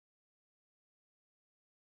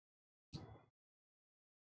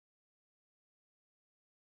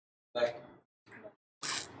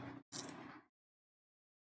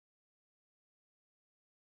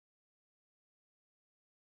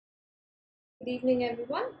Good evening,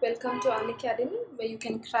 everyone. Welcome to Unacademy, where you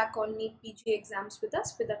can crack all NEET PG exams with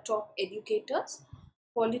us, with our top educators,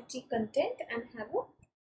 quality content,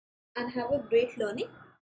 and have a great learning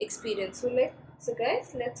experience. So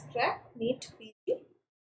guys, let's crack NEET PG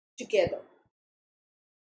together.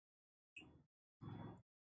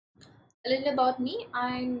 A little about me.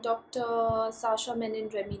 I'm Dr. Sasha Menon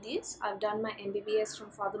Remedies. I've done my MBBS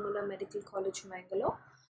from Father Muller Medical College, Mangalore.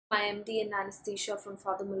 My MD in Anesthesia from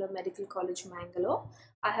Father Muller Medical College, Mangalore.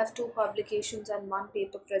 I have 2 publications and 1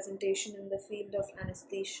 paper presentation in the field of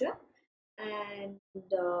anesthesia, and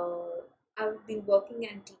I've been working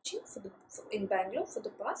and teaching in Bangalore for the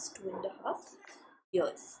past 2.5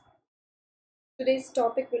 years. Today's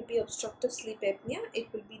topic will be obstructive sleep apnea.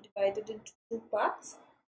 It will be divided into 2 parts.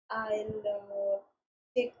 I'll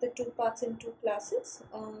take the 2 parts in 2 classes.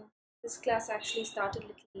 This class actually started a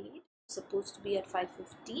little late. Supposed to be at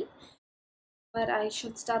 5:15, but I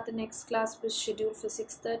should start the next class was scheduled for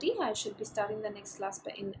 6:30. I should be starting the next class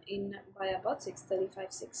by about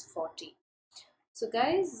 6:35, 6:40. So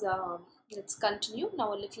guys, let's continue now.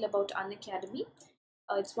 A little about Unacademy.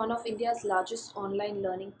 It's one of India's largest online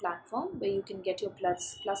learning platform where you can get your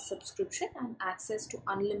plus subscription and access to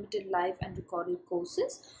unlimited live and recorded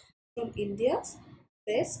courses from India's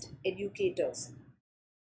best educators.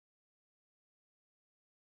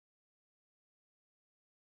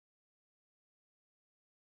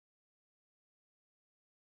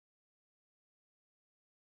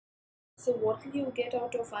 So what will you get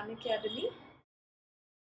out of Unacademy?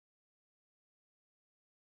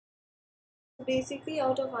 Basically,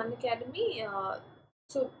 out of Unacademy,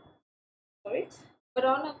 but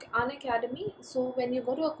on Unacademy, so when you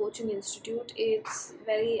go to a coaching institute, it's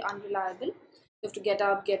very unreliable. You have to get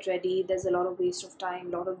up, get ready. There's a lot of waste of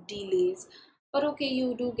time, a lot of delays. But okay,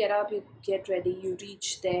 you do get up, you get ready, you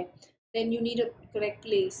reach there. Then you need a correct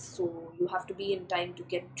place, so you have to be in time to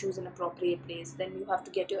choose an appropriate place. Then you have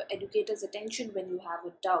to get your educator's attention when you have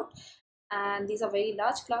a doubt. And these are very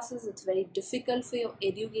large classes. It's very difficult for your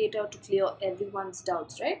educator to clear everyone's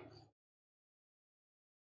doubts, right?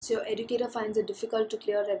 So your educator finds it difficult to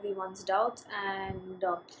clear everyone's doubts, and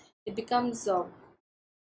it becomes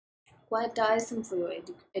quite tiresome for your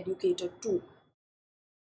educator too.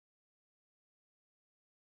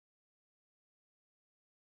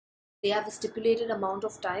 They have a stipulated amount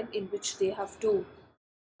of time in which they have to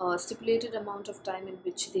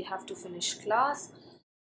finish class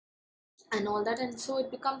and all that, and so it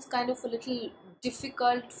becomes kind of a little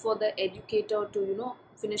difficult for the educator to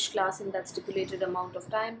finish class in that stipulated amount of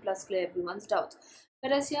time plus clear everyone's doubts.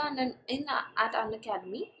 Whereas here at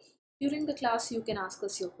Unacademy, during the class you can ask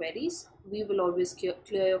us your queries. We will always clear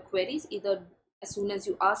your queries either as soon as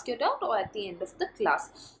you ask your doubt or at the end of the class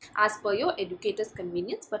as per your educator's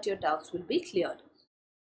convenience, but your doubts will be cleared.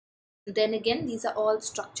 Then again, these are all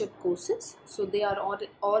structured courses, so they are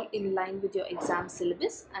all in line with your exam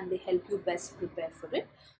syllabus and they help you best prepare for it.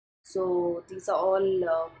 So these are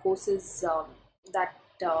all courses that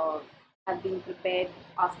have been prepared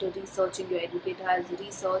after researching. Your educator has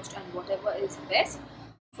researched, and whatever is best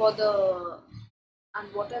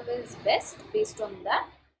based on that,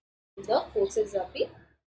 the courses are being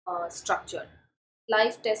structured.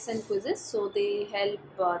 Live tests and quizzes, so they help.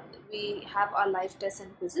 We have our live tests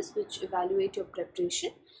and quizzes which evaluate your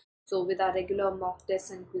preparation. So with our regular mock tests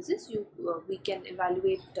and quizzes, you can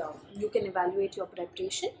evaluate your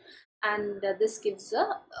preparation, and this gives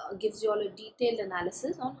you all a detailed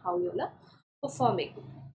analysis on how you are performing.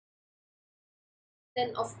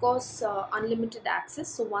 Then of course, unlimited access.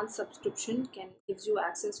 So one subscription gives you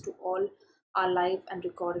access to all our live and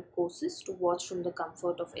recorded courses to watch from the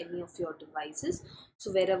comfort of any of your devices.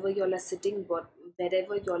 So wherever you all are sitting,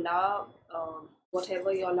 wherever you all are,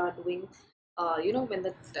 whatever you all are doing, when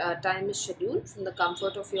the time is scheduled, from the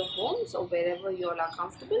comfort of your homes or wherever you all are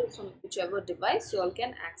comfortable, from whichever device, you all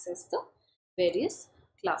can access the various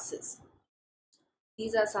classes.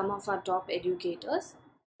 These are some of our top educators: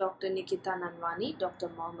 Dr. Nikita Nanwani, Dr.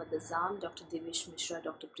 Mohammad Azam, Dr. Devesh Mishra,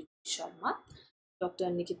 Dr. Preeti Sharma.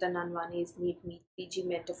 Dr. Nikita Nanwani is NEET PG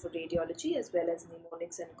mentor for radiology as well as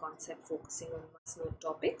mnemonics and concept, focusing on must-know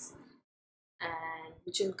topics, and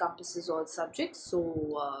which encompasses all subjects. So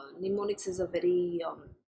mnemonics is a very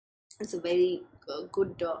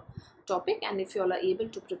good topic, and if you all are able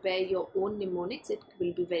to prepare your own mnemonics, it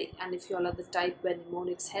will be and if you all are the type where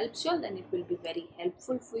mnemonics helps you all, then it will be very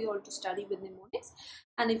helpful for you all to study with mnemonics.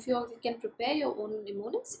 And if you all can prepare your own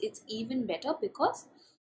mnemonics, it's even better because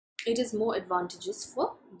it is more advantageous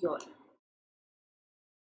for you all.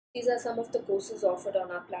 These are some of the courses offered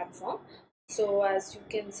on our platform. So as you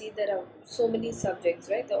can see, there are so many subjects,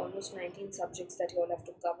 right? There are almost 19 subjects that you all have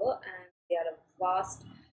to cover, and they are vast.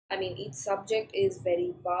 I mean, each subject is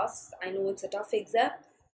very vast. I know it's a tough exam.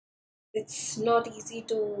 It's not easy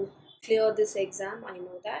to clear this exam, I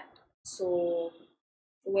know that. So,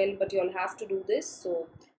 well, but you'll have to do this. So,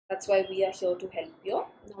 that's why we are here to help you.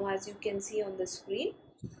 Now, as you can see on the screen,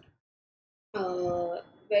 uh,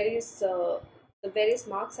 various the various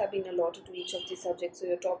marks have been allotted to each of these subjects. So,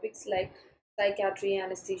 your topics like psychiatry,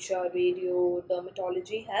 anesthesia, radio,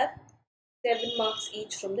 dermatology have 7 marks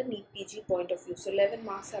each from the NEET PG point of view. So 11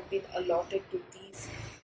 marks have been allotted to these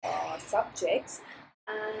subjects,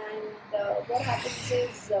 and what happens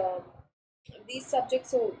is these subjects.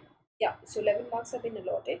 So yeah, so 11 marks have been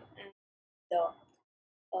allotted, and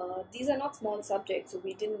these are not small subjects. So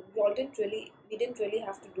we didn't really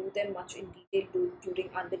have to do them much in detail during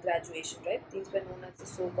undergraduation, right? These were known as the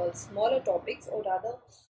so-called smaller topics, or rather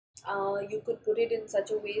you could put it in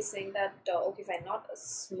such a way saying that okay, fine, not a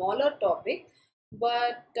smaller topic,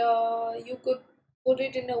 but you could put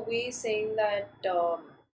it in a way saying that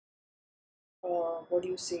what do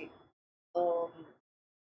you say, um,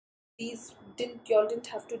 these didn't y'all didn't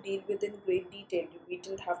have to deal with in great detail. We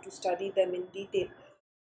didn't have to study them in detail,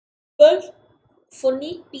 but for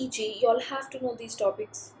NEET PG, you'll have to know these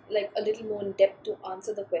topics like a little more in depth to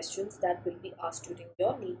answer the questions that will be asked during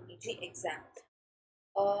your NEET PG exam.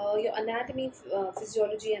 Your anatomy,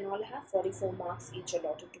 physiology, and all have 44 marks each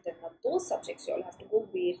allotted to them. Now, those subjects you all have to go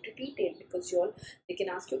way into detail, because they can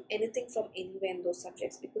ask you anything from anywhere in those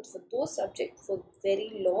subjects. Because for those subjects, for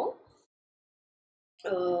very long,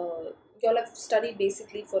 you all have studied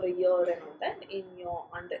basically for a year and all that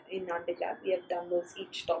in undergrad. We have done those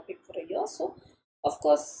each topic for a year, so of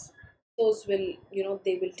course those will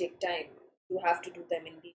they will take time. You have to do them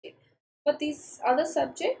in detail. But these other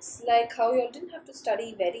subjects, like how you all didn't have to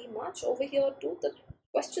study very much over here too, the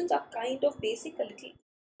questions are kind of basic, a little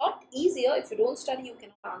not easier. If you don't study, you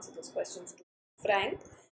cannot answer those questions, to be frank,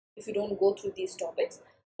 if you don't go through these topics.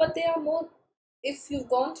 But they are more, if you've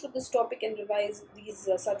gone through this topic and revised these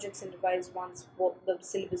subjects and revised once the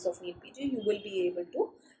syllabus of NEET PG, you will be able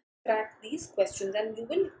to crack these questions, and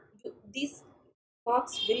these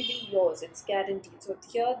marks will be yours. It's guaranteed. So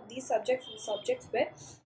here, these subjects are subjects where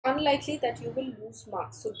unlikely that you will lose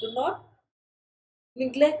marks. So do not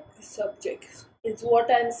neglect the subjects. It's what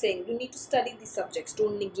I'm saying. You need to study these subjects.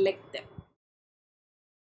 Don't neglect them.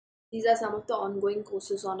 These are some of the ongoing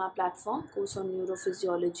courses on our platform. Course on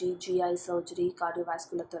neurophysiology, GI surgery,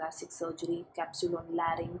 cardiovascular thoracic surgery, capsule on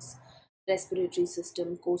larynx, respiratory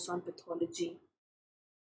system, course on pathology.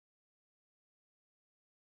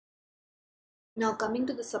 Now coming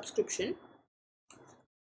to the subscription.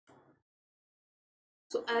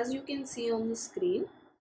 So as you can see on the screen,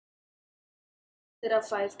 there are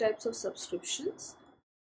 5 types of subscriptions,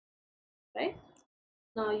 right?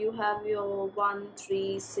 Now you have your 1,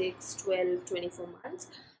 3, 6, 12, 24 months.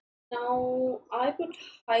 Now I would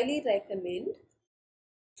highly recommend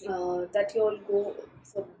that you all go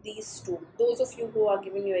for these 2. Those of you who are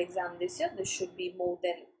giving your exam this year, this should be more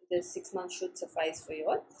than the 6 months should suffice for you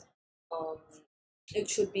all. It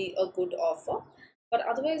should be a good offer. But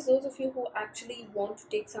otherwise, those of you who actually want to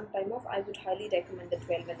take some time off, I would highly recommend the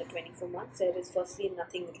 12 and the 24 months. There is firstly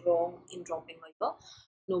nothing wrong in dropping a year.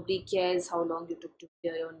 Nobody cares how long you took to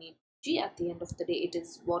clear your NEET PG. At the end of the day, it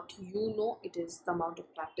is what you know, it is the amount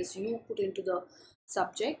of practice you put into the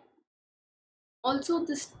subject. Also,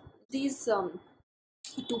 these 2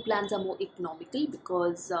 plans are more economical,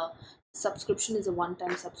 because subscription is a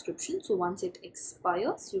one-time subscription. So once it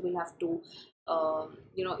expires, you will have to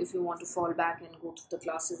if you want to fall back and go to the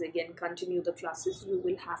classes again, continue the classes, you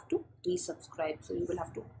will have to resubscribe. So you will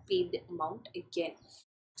have to pay the amount again.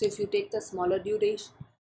 So if you take the smaller duration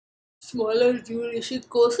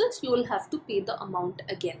courses, you will have to pay the amount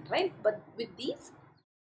again, right? But with these,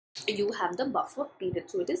 you have the buffer period,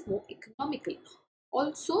 so it is more economical.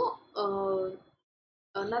 Also,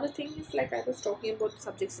 another thing is, like I was talking about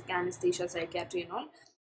subjects like anesthesia, psychiatry and all.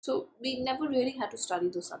 So we never really had to study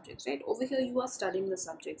those subjects, right? Over here, you are studying the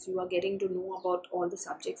subjects. You are getting to know about all the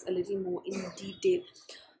subjects a little more in detail.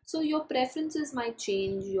 So your preferences might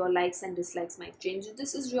change, your likes and dislikes might change.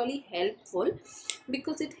 This is really helpful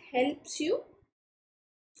because it helps you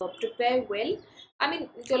prepare well. I mean,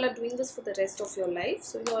 you all are doing this for the rest of your life,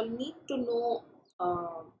 so you all need to know.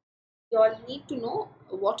 You all need to know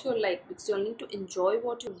what you like, because you all need to enjoy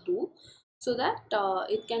what you do, so that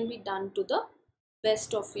it can be done to the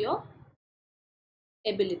best of your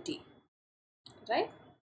ability, right?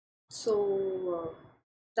 So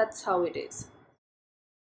that's how it is.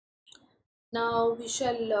 Now we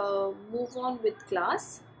shall move on with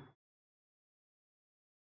class.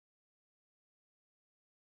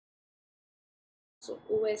 So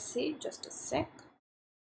OSA, just a sec.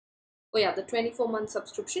 Oh yeah, the 24-month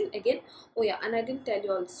subscription again. Oh yeah, and I didn't tell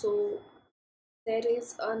you also, there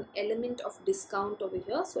is an element of discount over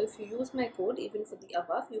here. So if you use my code, even for the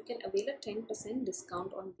above, you can avail a 10%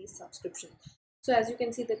 discount on these subscriptions. So as you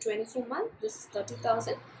can see, the 24-month, this is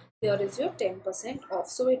 30,000. Here is your 10% off.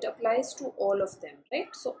 So it applies to all of them, right?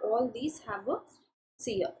 So all these have a,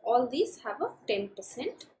 see here, all these have a 10%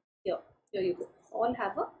 here. Here you go. All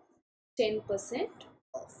have a 10%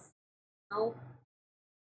 off. Now,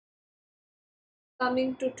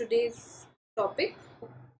 coming to today's topic.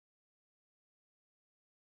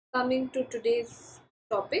 Coming to today's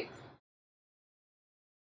topic.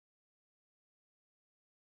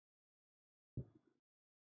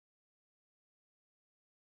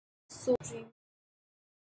 So,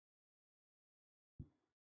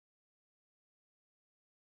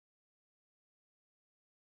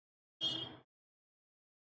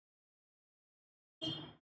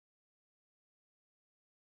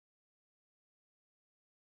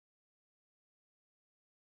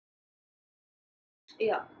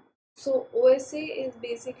 yeah. So OSA is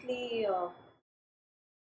basically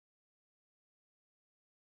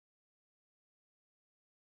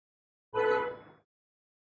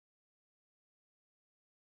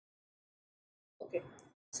okay.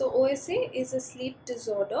 So OSA is a sleep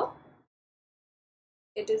disorder.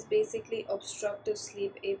 It is basically obstructive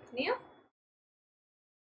sleep apnea.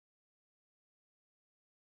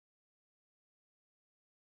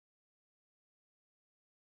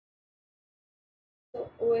 So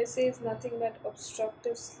OSA is nothing but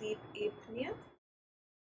obstructive sleep apnea.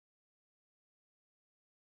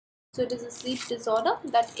 So it is a sleep disorder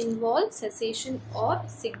that involves cessation or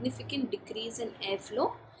significant decrease in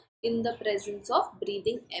airflow in the presence of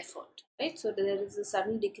breathing effort, right? So there is a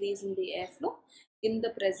sudden decrease in the airflow in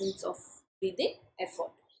the presence of breathing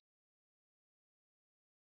effort.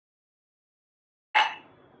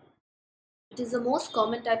 It is the most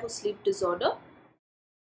common type of sleep disorder.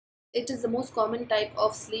 It is the most common type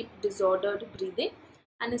of sleep disordered breathing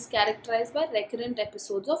and is characterized by recurrent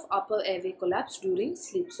episodes of upper airway collapse during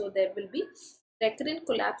sleep. So there will be recurrent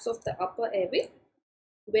collapse of the upper airway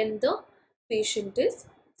when the patient is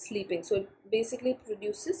sleeping. So it basically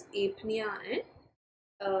produces apnea and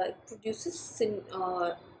it produces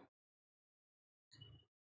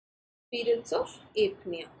periods of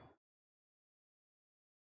apnea.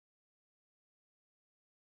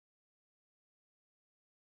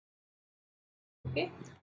 Okay,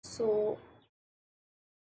 so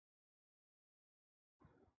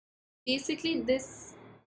basically this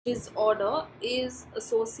disorder is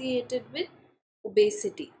associated with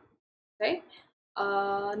obesity, right?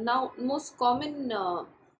 Now most common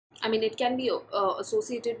I mean it can be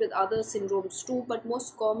associated with other syndromes too, but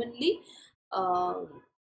most commonly uh,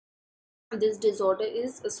 this disorder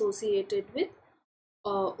is associated with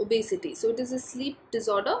obesity. So it is a sleep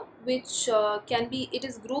disorder which can be, it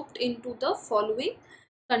is grouped into the following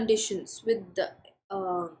conditions with the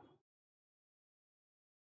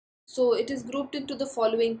so it is grouped into the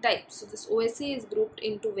following types. So this OSA is grouped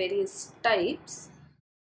into various types.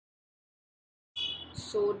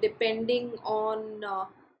 So depending on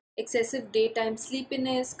excessive daytime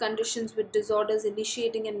sleepiness, conditions with disorders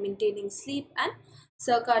initiating and maintaining sleep, and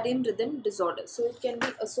circadian rhythm disorders. So it can be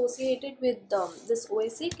associated with this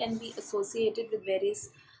OSA can be associated with various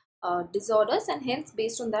disorders, and hence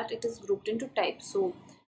based on that it is grouped into types. So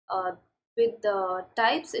with the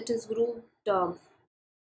types it is grouped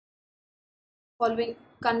following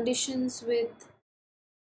conditions with,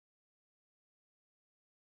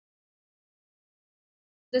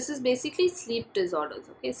 this is basically sleep disorders,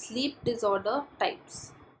 okay, sleep disorder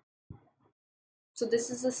types. So this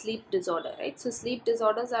is a sleep disorder, right? So sleep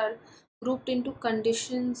disorders are grouped into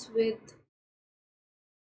conditions with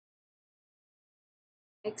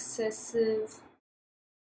excessive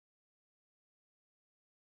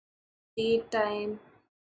daytime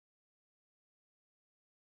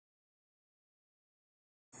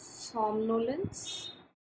somnolence,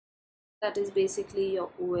 that is basically your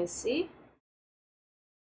OSA.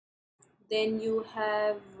 Then you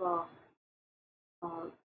have uh,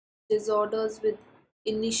 disorders with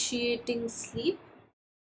initiating sleep.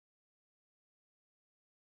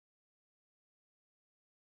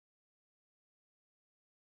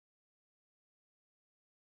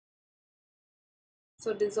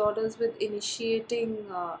 So disorders with initiating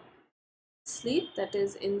sleep, that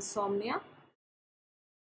is insomnia.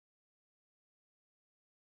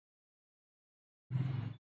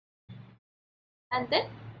 And then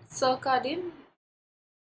circadian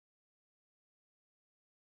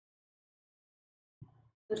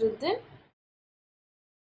rhythm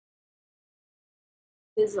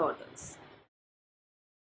disorders.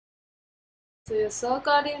 So your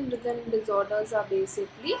circadian rhythm disorders are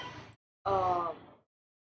basically uh,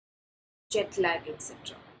 jet lag,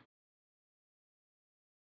 etc.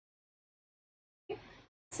 Okay.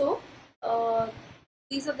 So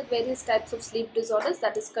these are the various types of sleep disorders,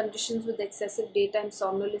 that is conditions with excessive daytime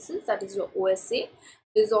somnolence, that is your OSA,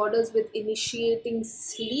 disorders with initiating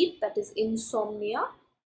sleep, that is insomnia,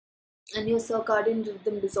 and your circadian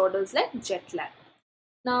rhythm disorders like jet lag.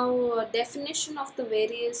 Now, definition of the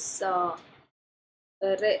various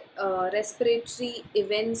respiratory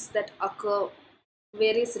events that occur,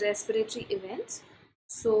 various respiratory events.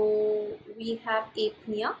 So we have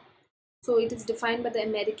apnea. So it is defined by the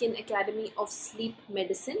American Academy of Sleep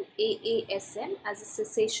Medicine, AASM, as a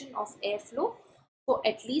cessation of airflow for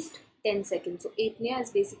at least 10 seconds. So apnea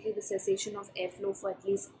is basically the cessation of airflow for at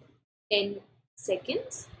least 10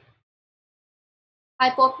 seconds.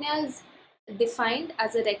 Hypopnea is defined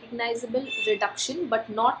as a recognizable reduction but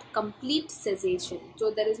not complete cessation.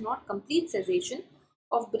 So there is not complete cessation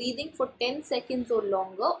of breathing for 10 seconds or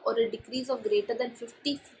longer, or a decrease of greater than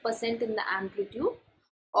 50% in the amplitude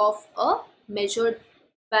of a measured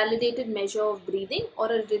validated measure of breathing, or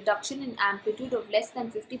a reduction in amplitude of less than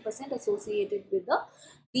 50% associated with a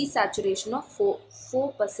desaturation of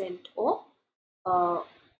 4% or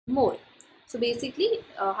more. So basically,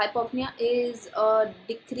 hypopnea is a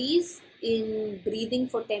decrease in breathing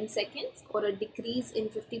for 10 seconds, or a decrease in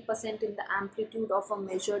 50% in the amplitude of a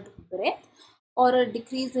measured breath, or a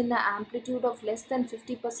decrease in the amplitude of less than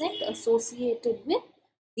 50% associated with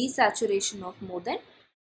desaturation of more than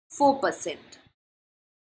 4%.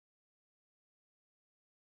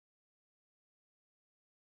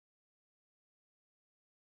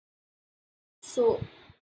 So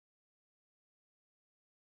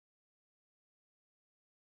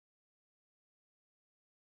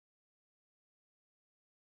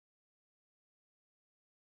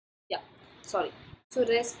yeah, sorry. So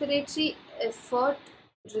respiratory effort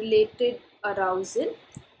related arousal.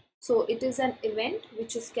 So it is an event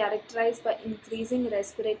which is characterized by increasing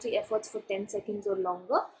respiratory efforts for 10 seconds or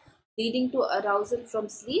longer, leading to arousal from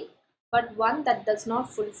sleep, but one that does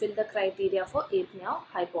not fulfill the criteria for apnea or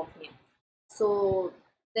hypopnea. So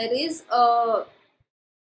there is a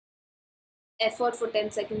effort for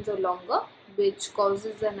 10 seconds or longer which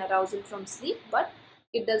causes an arousal from sleep, but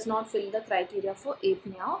it does not fill the criteria for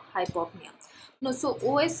apnea or hypopnea. No, so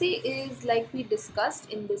OSA is, like we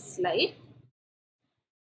discussed in this slide,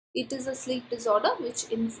 it is a sleep disorder which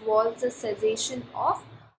involves a cessation of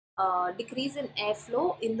decrease in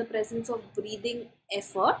airflow in the presence of breathing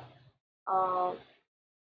effort. Uh,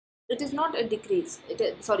 it is not a decrease,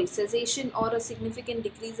 cessation or a significant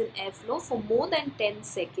decrease in airflow for more than 10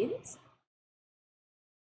 seconds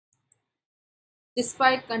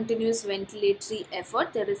despite continuous ventilatory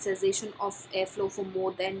effort. There is cessation of airflow for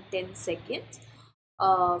more than 10 seconds,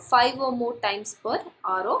 5 or more times per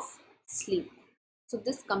hour of sleep. So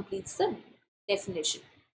this completes the definition.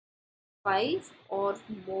 5 or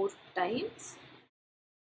more times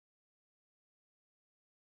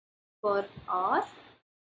per hour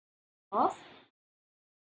of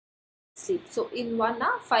sleep. So in 1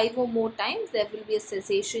 hour, 5 or more times there will be a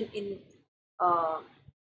cessation in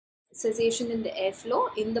the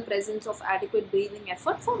airflow in the presence of adequate breathing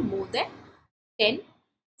effort for more than 10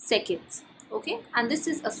 seconds. Okay, and this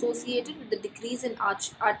is associated with the decrease in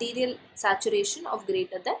arterial saturation of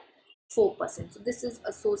greater than 4%. So this is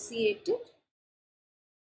associated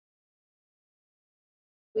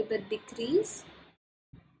with the decrease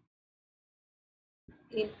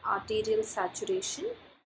in arterial saturation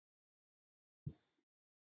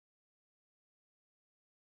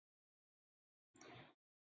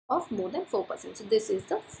of more than 4%. So this is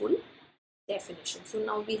the full definition. So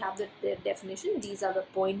now we have the definition. These are the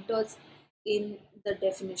pointers in the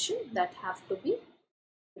definition that have to be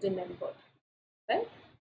remembered, right?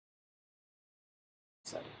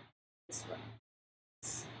 Sorry, this one,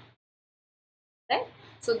 right?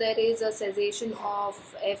 So there is a cessation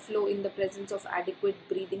of airflow in the presence of adequate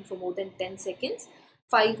breathing for more than 10 seconds,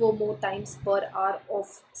 5 or more times per hour of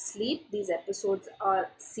sleep. These episodes are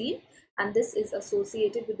seen, and this is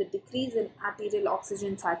associated with the decrease in arterial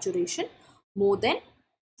oxygen saturation more than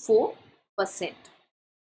 4%.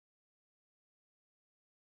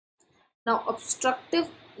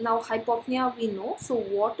 Now hypopnea we know. So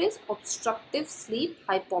what is obstructive sleep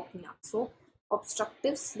hypopnea? So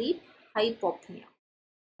obstructive sleep hypopnea,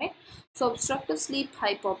 right? So obstructive sleep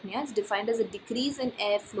hypopnea is defined as a decrease in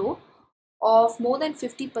airflow of more than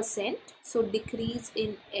 50%. So decrease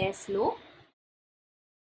in airflow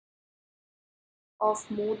of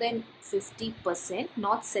more than 50%,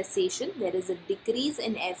 not cessation. There is a decrease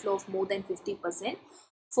in airflow of more than 50%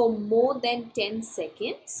 for more than 10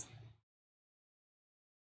 seconds,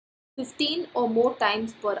 15 or more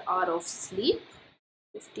times per hour of sleep,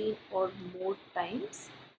 15 or more times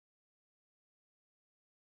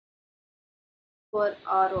per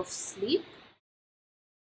hour of sleep,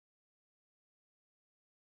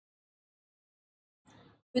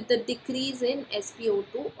 with the decrease in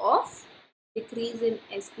SpO2 of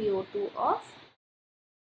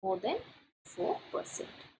more than 4%.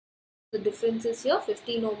 The difference is here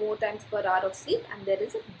 15 or more times per hour of sleep, and there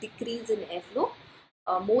is a decrease in airflow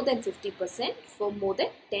more than 50% for more than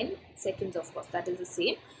 10 seconds. Of course, that is the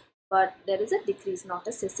same, but there is a decrease, not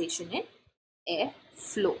a cessation in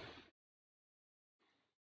airflow.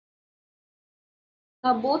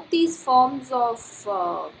 Now, both these forms of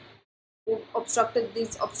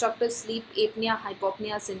obstructive sleep apnea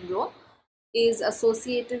hypopnea syndrome is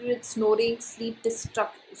associated with snoring, sleep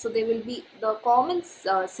disruption. So there will be the common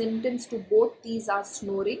symptoms to both these are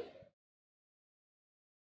snoring,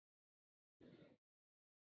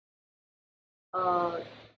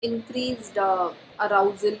 increased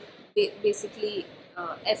arousal, basically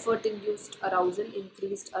effort induced arousal,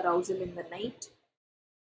 increased arousal in the night,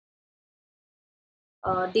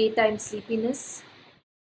 daytime sleepiness,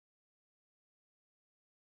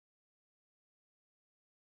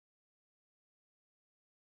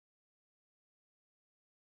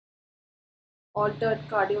 altered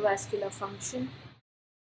cardiovascular function,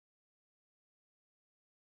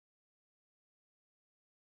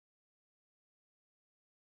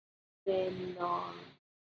 then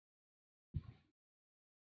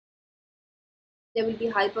there will be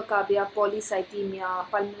hypercarbia, polycythemia,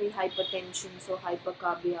 pulmonary hypertension, so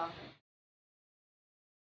hypercarbia,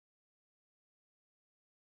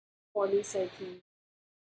 polycythemia,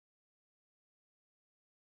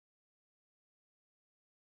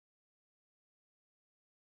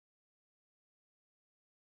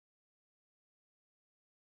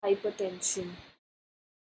 hypertension,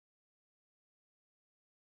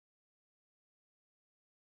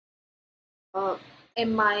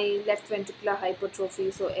 MI, left ventricular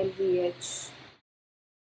hypertrophy, so LVH,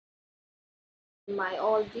 MI,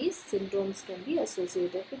 all these syndromes can be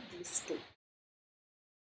associated with these two.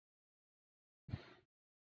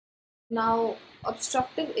 Now,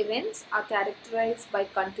 obstructive events are characterized by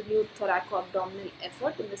continued thoraco-abdominal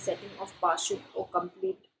effort in the setting of partial or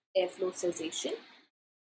complete airflow cessation.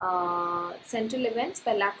 Central events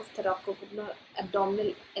by lack of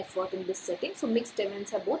thoraco-abdominal effort in this setting. So, mixed events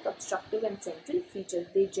have both obstructive and central features.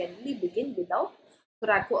 They generally begin without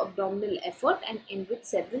thoraco-abdominal effort and end with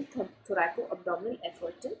several thoraco-abdominal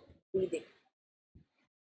efforts in breathing.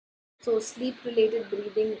 So, sleep-related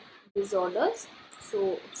breathing disorders.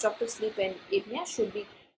 So, obstructive sleep and apnea should be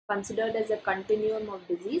considered as a continuum of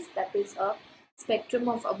disease, that is a spectrum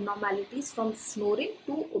of abnormalities from snoring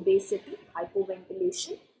to obesity,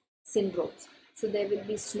 hypoventilation syndromes. So, there will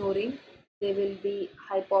be snoring, there will be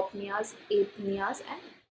hypopneas, apneas, and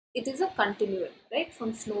it is a continuum, right,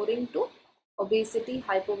 from snoring to obesity,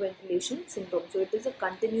 hypoventilation syndrome. So, it is a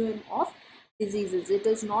continuum of diseases, it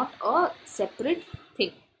is not a separate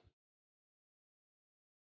thing.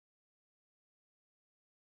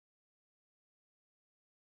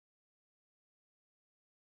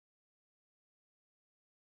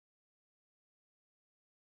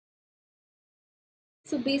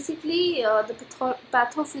 So basically, the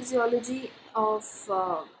pathophysiology of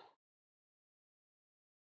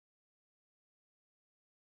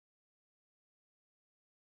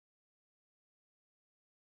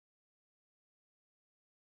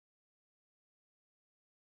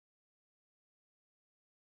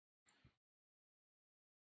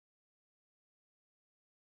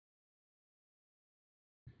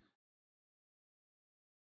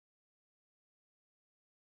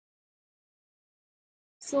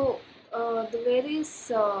the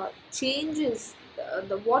various changes,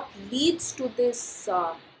 the what leads to this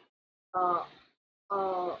uh, uh,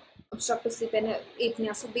 obstructive sleep and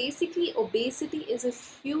apnea. So basically, obesity is a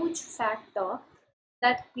huge factor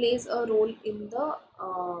that plays a role in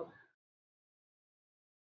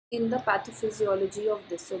the pathophysiology of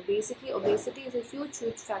this. So basically, obesity is a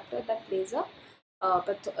huge factor that plays a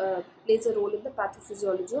role in the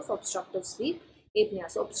pathophysiology of obstructive sleep apnea.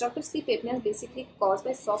 So obstructive sleep apnea is basically caused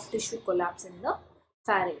by soft tissue collapse in the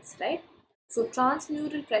pharynx, right? So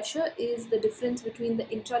transmural pressure is the difference between the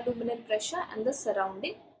intraluminal pressure and the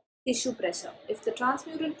surrounding tissue pressure. If the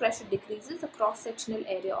transmural pressure decreases, the cross-sectional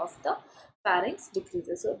area of the pharynx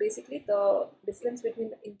decreases. So basically the difference between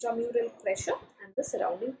the intramural pressure and the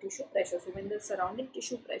surrounding tissue pressure. So when the surrounding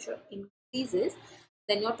tissue pressure increases,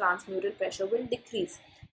 then your transmural pressure will decrease.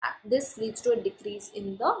 This leads to a decrease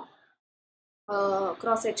in the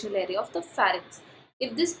cross-sectional area of the pharynx.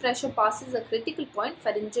 If this pressure passes a critical point,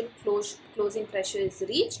 pharyngeal closing pressure is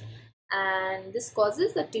reached, and this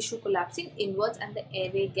causes the tissue collapsing inwards and the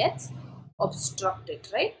airway gets obstructed,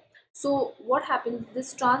 right? So what happens,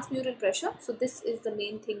 this transmural pressure, so this is the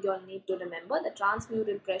main thing you'll need to remember. The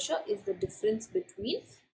transmural pressure is the difference between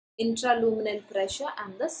intraluminal pressure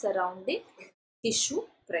and the surrounding tissue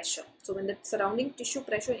pressure. So when the surrounding tissue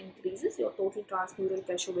pressure increases, your total transmural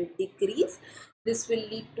pressure will decrease. This will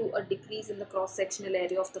lead to a decrease in the cross-sectional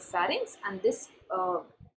area of the pharynx, and this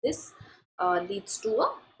leads to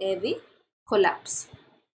a airway collapse.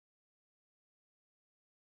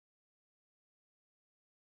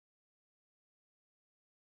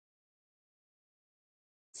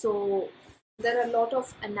 So there are a lot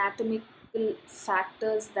of anatomical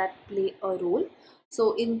factors that play a role.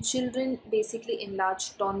 So in children, basically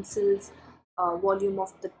enlarged tonsils, volume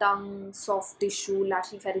of the tongue, soft tissue,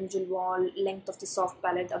 lateral pharyngeal wall, length of the soft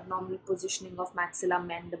palate, abnormal positioning of maxilla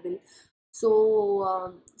mandible.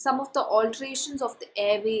 So some of the alterations of the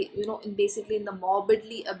airway, in basically in the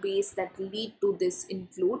morbidly obese that lead to this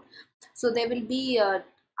include, so there will be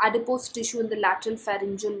adipose tissue in the lateral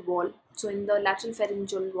pharyngeal wall. So in the lateral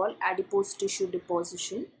pharyngeal wall, adipose tissue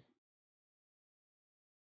deposition.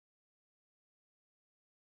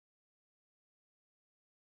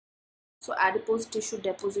 So adipose tissue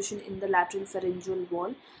deposition in the lateral pharyngeal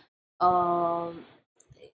wall.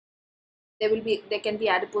 There can be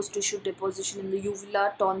adipose tissue deposition in the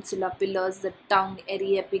uvula, tonsilla, pillars, the tongue,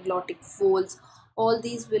 epiglottic folds. All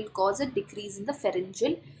these will cause a decrease in the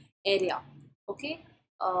pharyngeal area. Okay.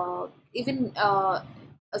 So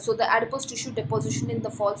the adipose tissue deposition in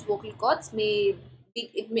the false vocal cords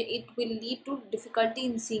it will lead to difficulty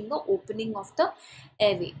in seeing the opening of the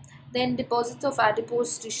airway. Then deposits of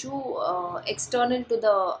adipose tissue external to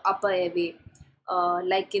the upper airway,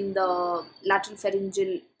 like in the lateral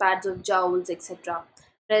pharyngeal pads of jowls, etc.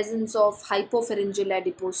 Presence of hypopharyngeal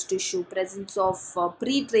adipose tissue, presence of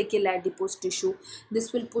pretracheal adipose tissue.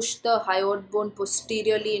 This will push the hyoid bone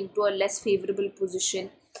posteriorly into a less favorable position,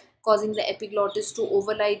 causing the epiglottis to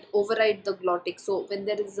override the glottic. So when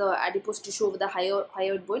there is adipose tissue over the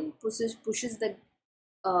hyoid bone, pushes the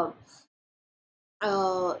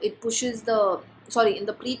in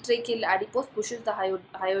the pretracheal adipose pushes the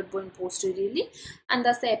hyoid bone posteriorly, and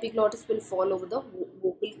thus the epiglottis will fall over the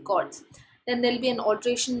vocal cords. Then there will be an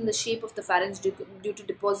alteration in the shape of the pharynx due to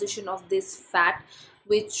deposition of this fat,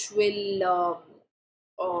 which will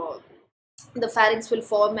the pharynx will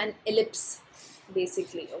form an ellipse,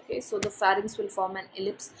 basically. Okay, so the pharynx will form an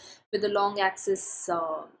ellipse with a long axis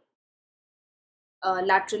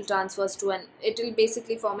lateral transverse to an, it will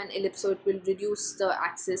basically form an ellipse, so it will reduce the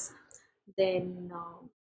axis. Then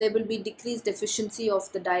there will be decreased efficiency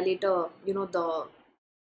of the dilator, the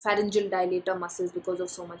pharyngeal dilator muscles, because of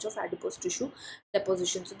so much of adipose tissue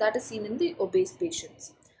deposition. So that is seen in the obese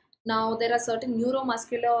patients. Now there are certain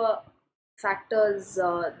neuromuscular factors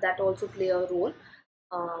that also play a role.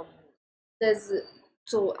 There's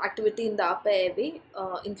activity in the upper airway,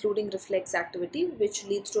 including reflex activity, which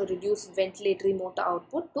leads to a reduced ventilatory motor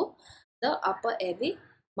output to the upper airway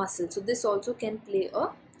muscle. So this also can play a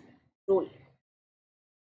role.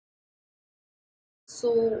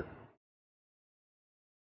 So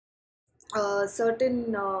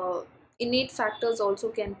certain innate factors also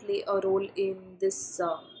can play a role in this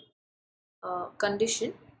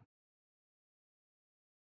condition.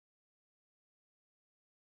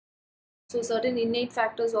 So certain innate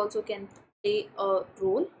factors also can play a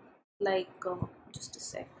role, like just a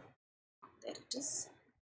sec, there it is.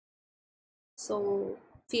 So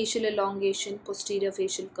facial elongation, posterior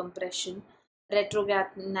facial compression,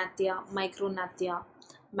 retrognathia, micrognathia,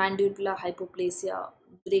 mandibular hypoplasia,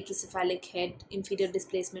 brachycephalic head, inferior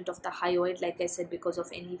displacement of the hyoid, like I said, because of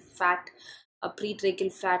any fat. A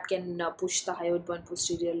pretracheal fat can push the hyoid bone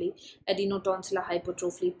posteriorly. Adenotonsillar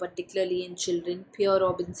hypertrophy, particularly in children.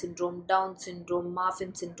 Pierre-Robin syndrome, Down syndrome,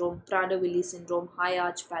 Marfan syndrome, Prader-Willi syndrome, high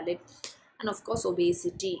arch palate, and of course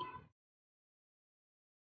obesity.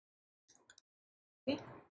 Okay.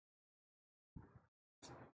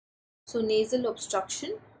 So nasal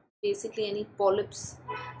obstruction, basically any polyps,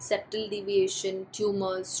 septal deviation,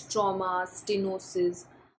 tumors, trauma, stenosis,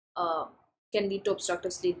 can lead to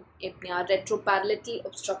obstructive sleep apnea. Retropalatal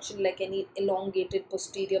obstruction, like any elongated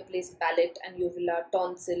posterior placed palate and uvula,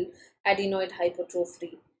 tonsil, adenoid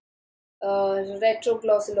hypertrophy.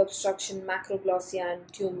 Retroglossal obstruction, macroglossia,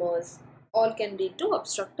 and tumors, all can lead to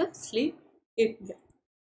obstructive sleep apnea.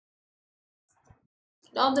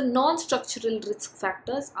 Now the non-structural risk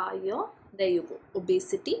factors are your There you go.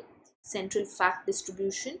 Obesity, central fat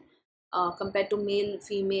distribution. Compared to male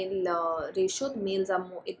female ratio, the males are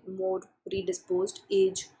more predisposed.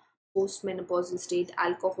 Age, postmenopausal state,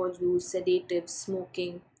 alcohol use, sedatives,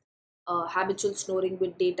 smoking, habitual snoring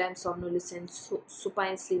with daytime somnolence,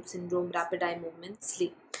 supine sleep syndrome, rapid eye movement,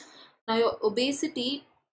 sleep. Now your obesity,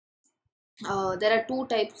 there are two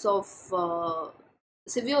types of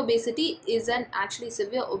severe obesity is an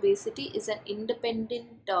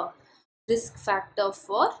independent risk factor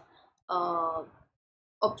for uh,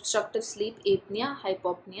 obstructive sleep apnea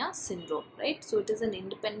hypopnea syndrome, right? So it is an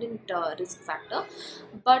independent risk factor,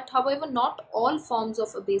 but however not all forms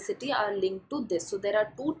of obesity are linked to this. So there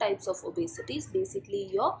are two types of obesities, basically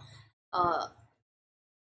your uh,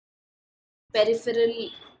 peripheral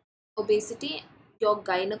obesity, your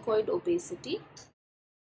gynecoid obesity.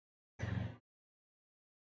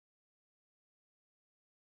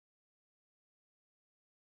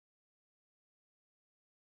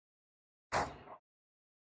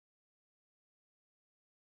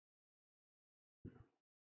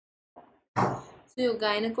 So your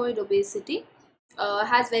gynecoid obesity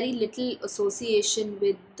has very little association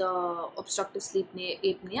with obstructive sleep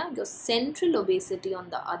apnea. Your central obesity, on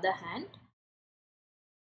the other hand,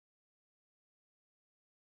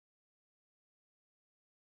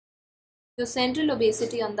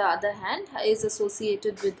 is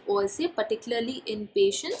associated with OSA, particularly in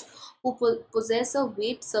patients who possess a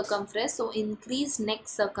weight circumference, so increased neck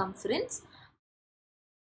circumference.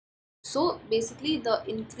 So basically, the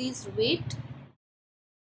increased weight,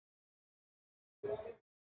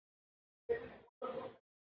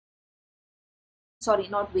 sorry,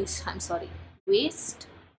 not waist, I'm sorry, waist,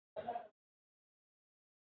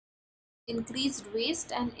 increased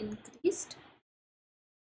waist and increased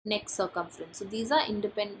neck circumference. So these are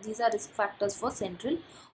risk factors for central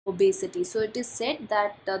obesity. So it is said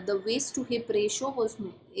that the waist to hip ratio was,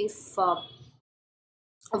 if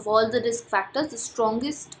of all the risk factors, the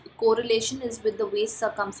strongest correlation is with the waist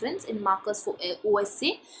circumference in markers for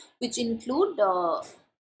OSA, which include uh,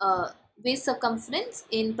 waist circumference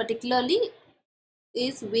in particularly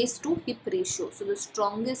is waist to hip ratio. So the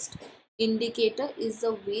strongest indicator is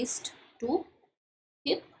the waist to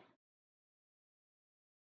hip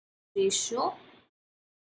ratio.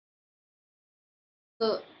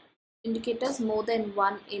 The indicators more than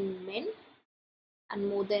 1 in men and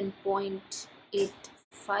more than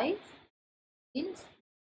 0.85 in.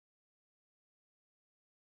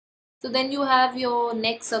 So then you have your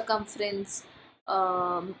neck circumference,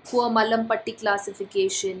 poor Mallampatti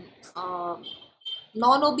classification,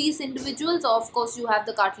 non-obese individuals, of course you have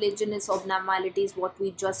the cartilaginous abnormalities what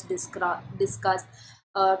we just discussed,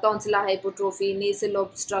 tonsillar hypertrophy, nasal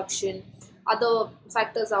obstruction. Other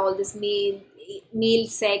factors are all this male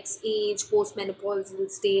sex, age, postmenopausal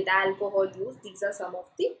state, alcohol use. These are some of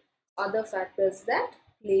the other factors that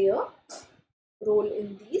play a role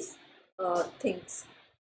in these things.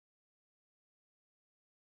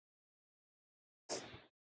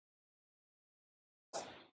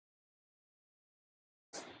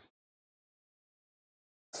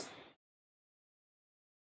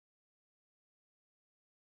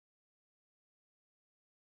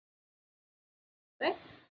 Right?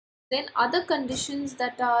 Then other conditions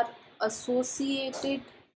that are associated,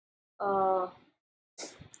 uh,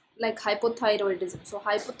 like hypothyroidism. So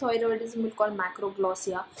hypothyroidism will call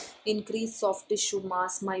macroglossia, increased soft tissue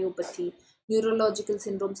mass, myopathy, neurological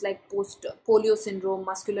syndromes like post polio syndrome,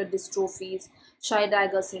 muscular dystrophies,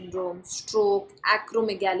 Scheidegger syndrome, stroke,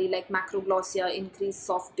 acromegaly like macroglossia, increased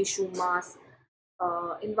soft tissue mass,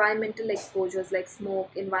 environmental exposures like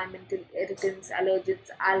smoke, environmental irritants,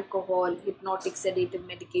 allergens, alcohol, hypnotic sedative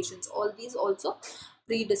medications, all these also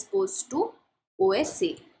predispose to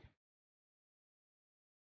OSA.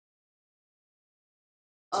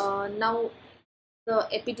 Now the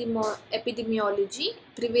epidemiology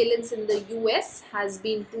prevalence in the US has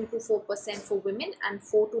been 2 to 4% for women and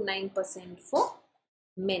 4 to 9% for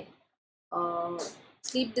men. Uh,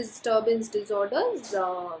 Sleep disturbance disorders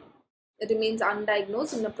remains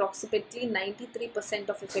undiagnosed in approximately 93%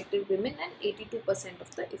 of affected women and 82%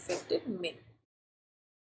 of the affected men.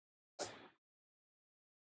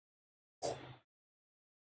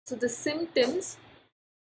 So the symptoms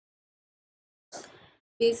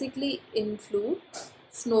basically include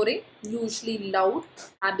snoring, usually loud,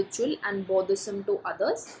 habitual and bothersome to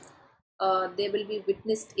others. There will be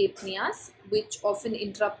witnessed apneas, which often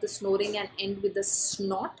interrupt the snoring and end with a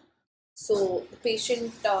snort. So the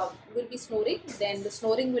patient will be snoring, then the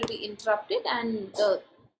snoring will be interrupted and the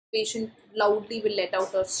patient loudly will let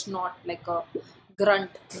out a snort like a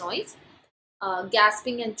grunt noise.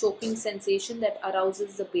 gasping and choking sensation that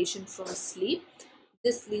arouses the patient from sleep.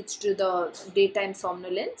 This leads to the daytime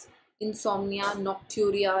somnolence, insomnia,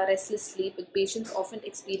 nocturia, restless sleep, with patients often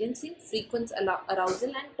experiencing frequent arousal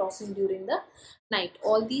and tossing during the night.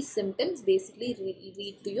 All these symptoms basically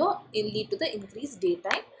lead to the increased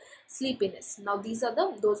daytime sleepiness. Now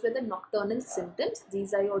those were the nocturnal symptoms.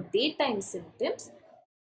 These are your daytime symptoms.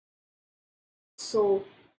 So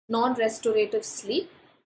non-restorative sleep,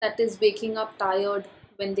 that is waking up tired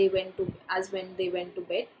when they went to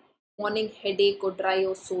bed, morning headache or dry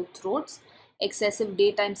or sore throats, excessive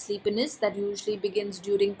daytime sleepiness that usually begins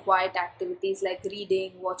during quiet activities like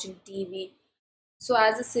reading, watching TV. So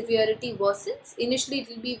as the severity worsens, initially it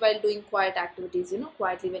will be while doing quiet activities,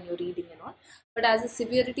 quietly when you're reading and all. But as the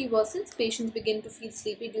severity worsens, patients begin to feel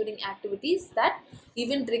sleepy during activities that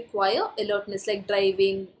even require alertness, like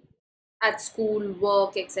driving, at school,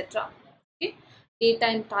 work, etc. Okay.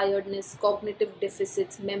 Daytime tiredness, cognitive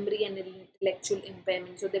deficits, memory and intellectual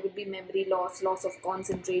impairment. So there will be memory loss, loss of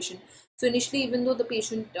concentration. So initially, even though the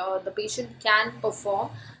patient can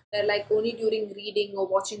perform, like only during reading or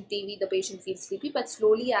watching TV, the patient feels sleepy. But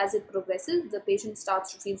slowly, as it progresses, the patient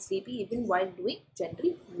starts to feel sleepy even while doing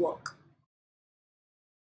general work.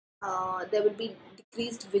 There will be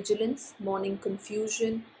decreased vigilance, morning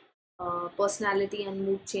confusion, personality and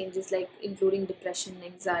mood changes, like including depression,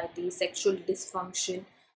 anxiety, sexual dysfunction,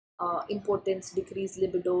 impotence, decreased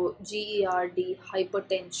libido, GERD,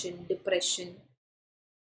 hypertension, depression.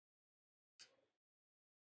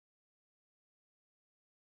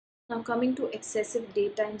 Now coming to excessive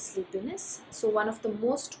daytime sleepiness. So one of the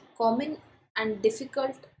most common and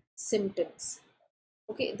difficult symptoms.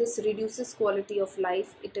 Okay, this reduces quality of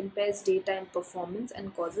life, it impairs daytime performance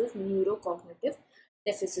and causes neurocognitive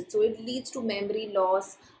deficit. So it leads to memory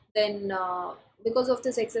loss. Then because of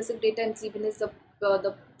this excessive daytime sleepiness,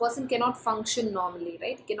 the person cannot function normally,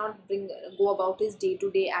 right? He cannot go about his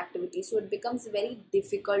day-to-day activities. So it becomes very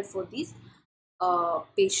difficult for these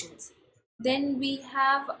patients. Then we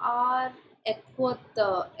have our Epworth.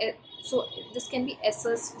 So this can be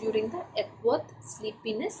assessed during the Epworth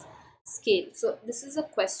sleepiness scale. So this is a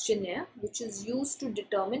questionnaire which is used to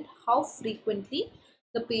determine how frequently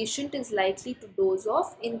the patient is likely to doze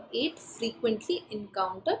off in 8 frequently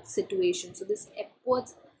encountered situations. So this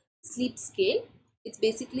Epworth sleep scale, it's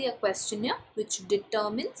basically a questionnaire which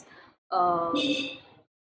determines how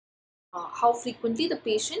frequently the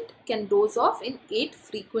patient can doze off in 8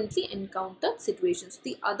 frequently encountered situations.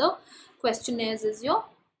 The other questionnaires is your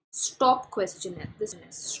STOP questionnaire. This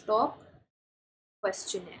is STOP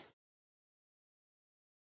questionnaire.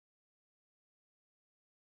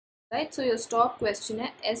 Right, so your STOP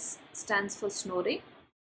questionnaire, S stands for snoring,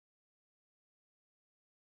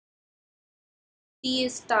 T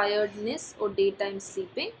is tiredness or daytime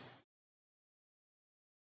sleeping,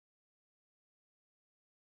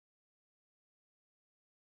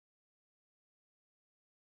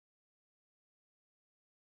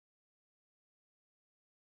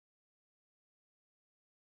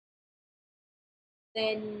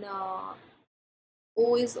 then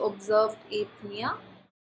O is observed apnea,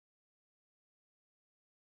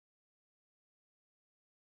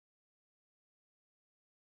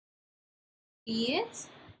 P is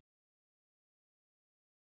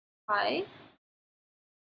high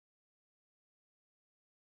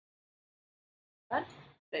blood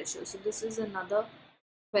pressure. So this is another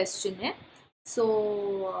questionnaire.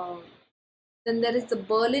 So then there is the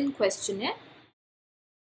Berlin questionnaire.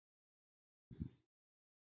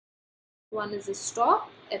 One is a STOP,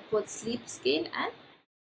 Epworth sleep scale, and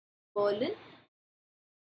Berlin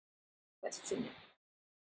questionnaire.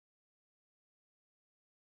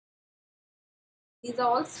 These are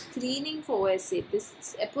all screening for OSA.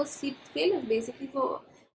 This Epworth sleep scale is basically for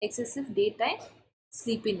excessive daytime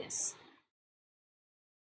sleepiness.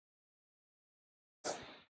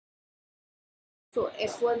 So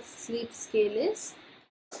Epworth sleep scale is,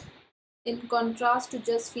 in contrast to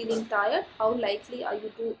just feeling tired, how likely are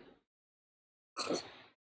you to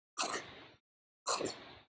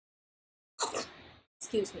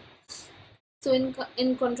excuse me. So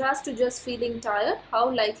in contrast to just feeling tired,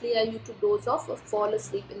 how likely are you to doze off or fall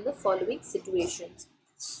asleep in the following situations?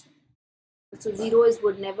 So 0 is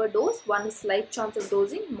would never doze, 1 is slight chance of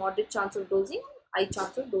dozing, moderate chance of dozing, high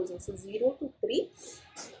chance of dozing. So 0 to 3,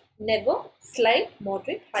 never, slight,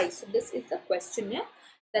 moderate, high. So this is the questionnaire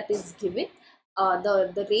that is given.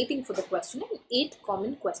 The rating for the questionnaire, 8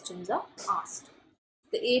 common questions are asked.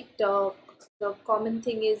 The common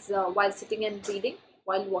thing is while sitting and reading,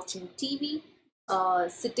 while watching TV,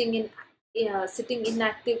 sitting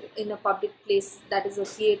inactive in a public place, that is a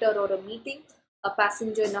theater or a meeting, a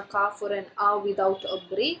passenger in a car for an hour without a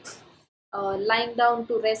break, lying down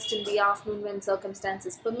to rest in the afternoon when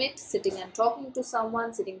circumstances permit, sitting and talking to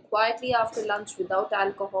someone, sitting quietly after lunch without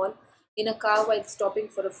alcohol, in a car while stopping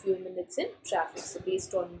for a few minutes in traffic. So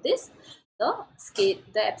based on this, the scale,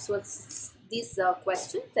 the Epworth, these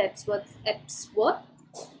questions, the Epworth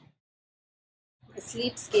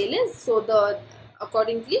sleep scale is, so the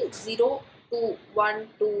accordingly 0 to 1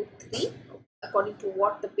 to 3, according to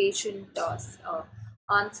what the patient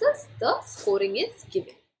answers, the scoring is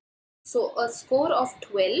given. So a score of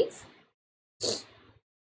 12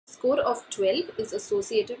 is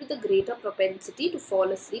associated with a greater propensity to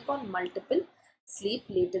fall asleep on multiple sleep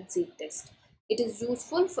latency tests. It is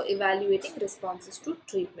useful for evaluating responses to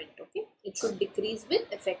treatment. Okay, it should decrease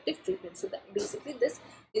with effective treatment. So that basically this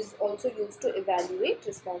is also used to evaluate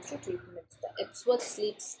response to treatments. The Epworth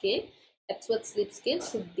sleep scale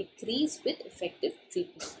should decrease with effective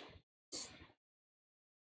treatment.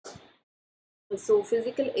 So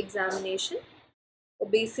physical examination,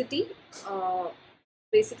 obesity,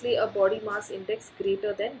 basically a body mass index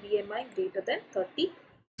greater than BMI greater than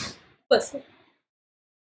 30%.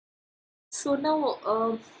 So now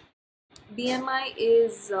BMI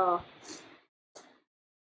is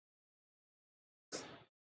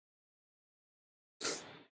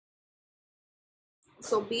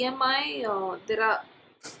so BMI there are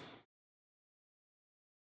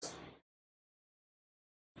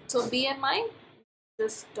so BMI,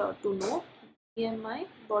 just to know, BMI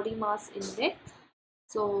body mass index.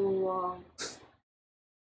 So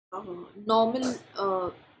normal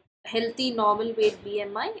healthy normal weight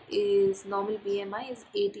BMI is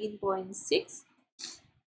 18.6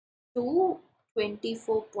 to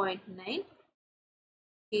 24.9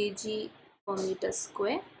 kg per meter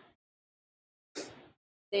square.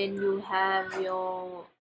 Then you have your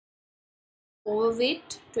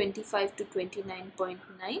overweight 25 to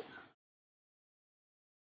 29.9.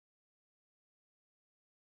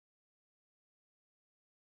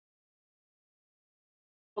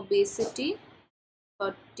 Obesity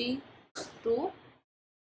 30 to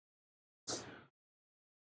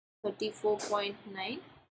 34.9.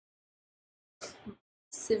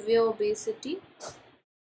 Severe obesity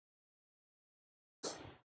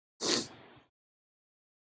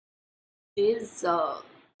is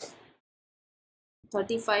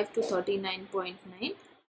 35 to 39.9,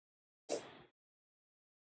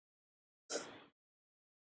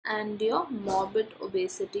 and your morbid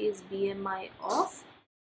obesity is BMI of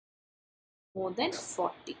more than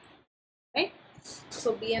 40, right?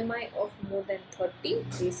 So BMI of more than 30,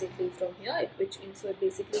 basically from here, so it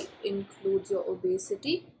basically includes your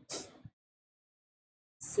obesity,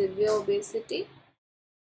 severe obesity,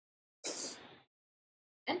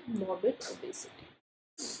 and morbid obesity.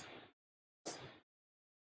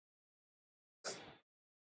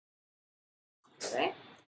 Right?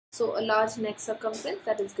 So a large neck circumference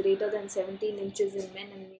that is greater than 17 inches in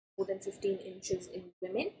men and more than 15 inches in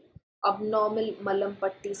women. Abnormal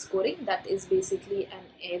Mallampatti scoring, that is basically an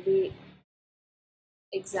airway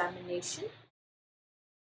examination.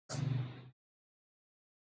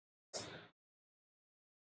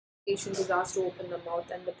 Patient is asked to open the mouth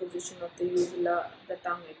and the position of the uvula, the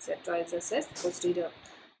tongue, etc. is assessed. Posterior,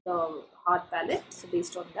 the hard palate. So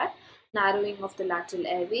based on that, narrowing of the lateral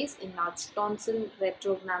airways, enlarged tonsil,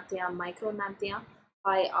 retrognathia, micrognathia,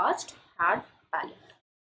 high arched, hard palate.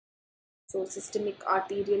 So systemic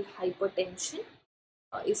arterial hypertension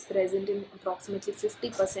is present in approximately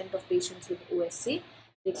 50% of patients with OSA.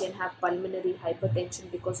 They can have pulmonary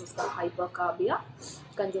hypertension because of the hypercarbia,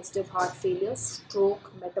 congestive heart failure,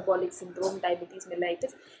 stroke, metabolic syndrome, diabetes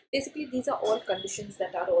mellitus. Basically, these are all conditions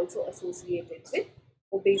that are also associated with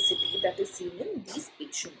obesity that is seen in these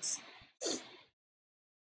patients.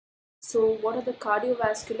 So what are the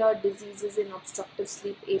cardiovascular diseases in obstructive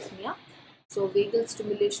sleep apnea? So vagal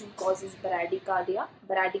stimulation causes bradycardia.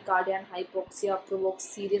 Bradycardia and hypoxia provokes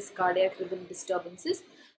serious cardiac rhythm disturbances.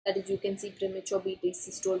 That is, you can see premature beating,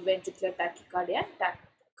 systole, ventricular tachycardia,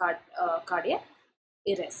 cardiac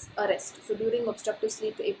arrest. So during obstructive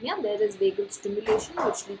sleep apnea, there is vagal stimulation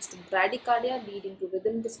which leads to bradycardia, leading to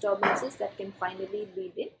rhythm disturbances that can finally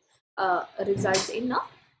result in a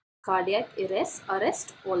cardiac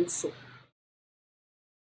arrest also.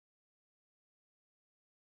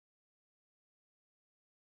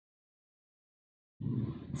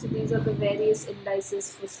 So these are the various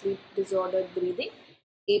indices for sleep disordered breathing.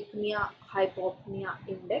 Apnea hypopnea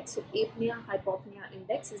index. So apnea hypopnea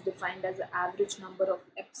index is defined as the average number of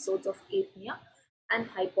episodes of apnea and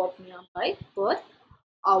hypopnea per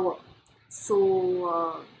hour.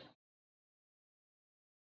 So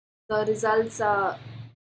the results are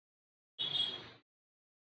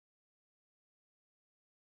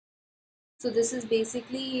So this is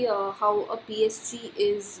basically how a PSG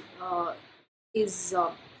is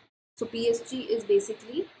so PSG is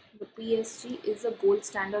basically, the PSG is a gold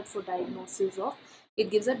standard for diagnosis of, it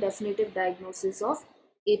gives a definitive diagnosis of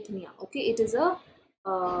apnea. Okay, it is a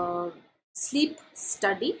sleep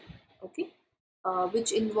study, okay,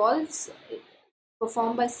 which involves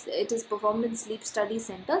performed by, it is performed in sleep study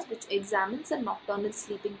centers, which examines the nocturnal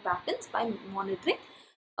sleeping patterns by monitoring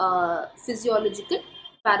physiological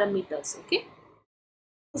parameters. Okay,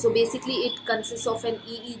 so basically it consists of an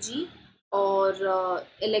EEG or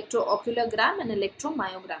electrooculogram and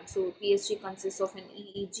electromyogram. So PSG consists of an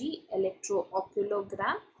EEG,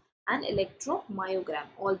 electrooculogram and electromyogram.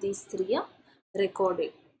 All these three are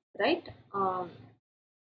recorded, right?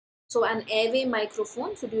 So an airway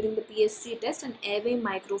microphone. So during the PSG test, an airway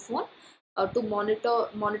microphone to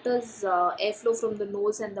monitors airflow from the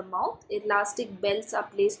nose and the mouth. Elastic belts are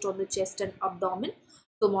placed on the chest and abdomen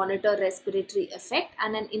to monitor respiratory effect,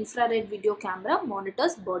 and an infrared video camera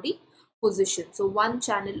monitors body position. So one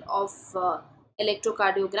channel of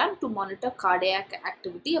electrocardiogram to monitor cardiac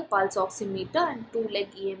activity, a pulse oximeter, and two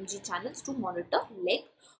leg EMG channels to monitor leg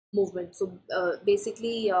movement. So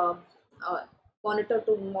basically monitor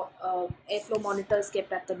to airflow monitors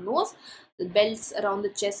kept at the nose. The belts around the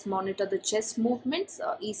chest monitor the chest movements.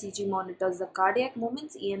 ECG monitors the cardiac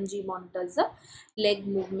movements. EMG monitors the leg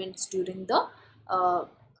movements during the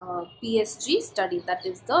PSG study. That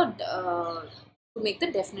is the to make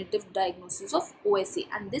the definitive diagnosis of OSA,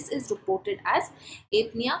 and this is reported as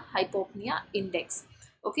apnea hypopnea index.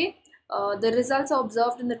 Okay, the results are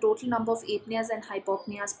observed in the total number of apneas and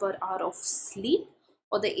hypopneas per hour of sleep,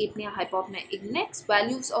 or the apnea hypopnea index.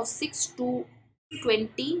 Values of 6 to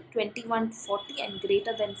 20, 21 to 40 and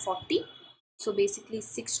greater than 40. So basically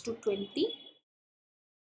 6 to 20,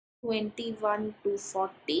 21 to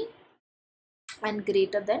 40 and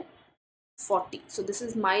greater than 40. So this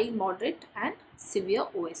is mild, moderate and severe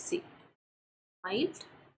OSA. Mild,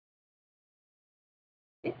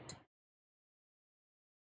 moderate,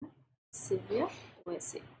 severe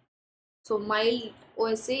OSA. So mild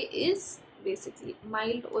OSA is basically,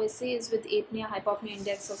 mild OSA is with apnea hypopnea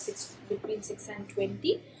index of 6, between 6 and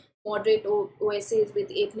 20. Moderate OSA is with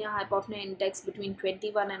apnea hypopnea index between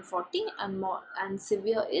 21 and 40, and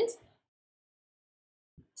severe is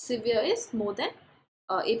more than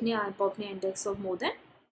apnea hypopnea index of more than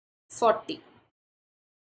 40.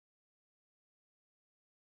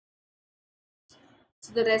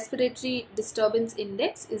 So the respiratory disturbance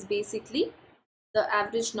index is basically the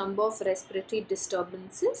average number of respiratory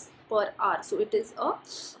disturbances per hour. So it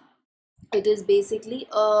is basically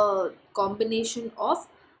a combination of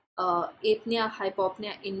apnea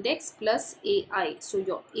hypopnea index plus AI. So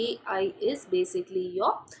your AI is basically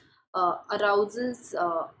your arousal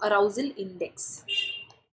index.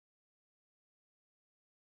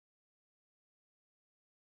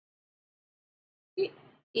 Okay.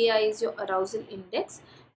 AI is your arousal index,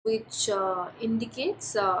 which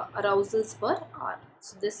indicates arousals per hour.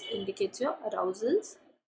 So this indicates your arousals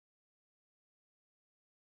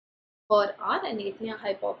per hour, and apnea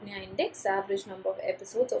hypopnea index, average number of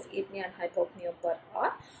episodes of apnea and hypopnea per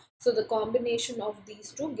hour. So the combination of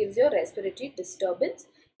these two gives your respiratory disturbance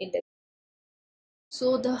index.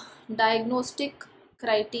 So the diagnostic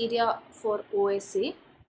criteria for OSA.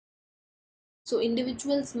 So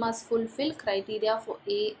individuals must fulfill criteria for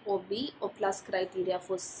A or B or plus criteria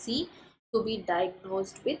for C to be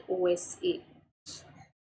diagnosed with OSA.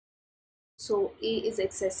 So A is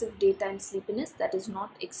excessive daytime sleepiness that is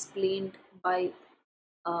not explained by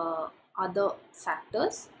other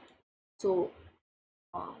factors. So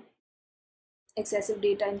excessive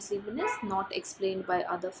daytime sleepiness not explained by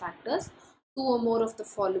other factors. Two or more of the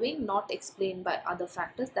following not explained by other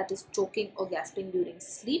factors, that is choking or gasping during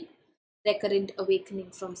sleep, recurrent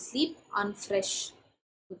awakening from sleep,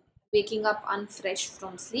 waking up unfresh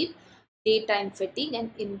from sleep, daytime fatigue,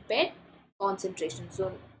 and impaired concentration.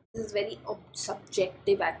 So this is very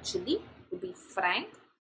subjective actually, to be frank.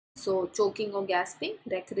 So choking or gasping,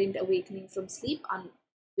 recurrent awakening from sleep,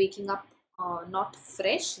 waking up not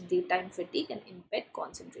fresh, daytime fatigue, and impaired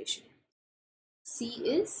concentration. C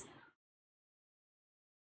is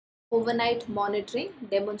overnight monitoring,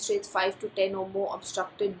 demonstrates 5 to 10 or more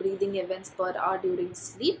obstructed breathing events per hour during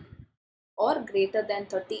sleep, or greater than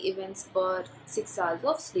 30 events per 6 hours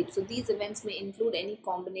of sleep. So these events may include any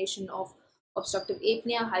combination of obstructive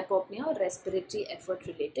apnea, hypopnea, or respiratory effort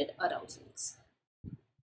related arousals.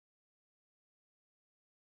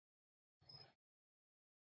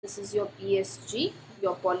 This is your PSG,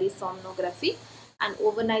 your polysomnography, and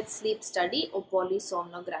overnight sleep study or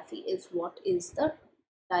polysomnography is what is the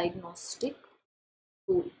diagnostic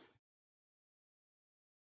tool.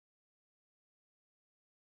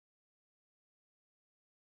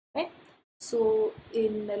 So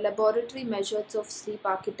in laboratory measures of sleep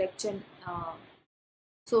architecture,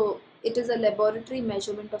 so it is a laboratory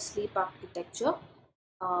measurement of sleep architecture,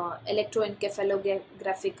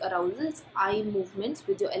 electroencephalographic arousals, eye movements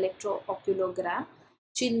with your electrooculogram,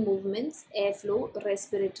 chin movements, airflow,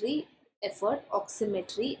 respiratory effort,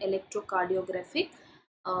 oximetry, electrocardiographic,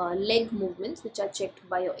 leg movements which are checked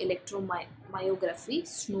by your electromyography,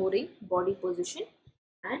 snoring, body position,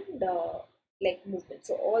 and leg movement.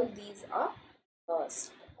 So uh,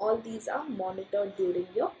 all these are monitored during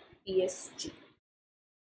your ESG.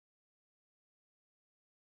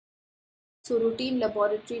 So routine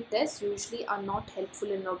laboratory tests usually are not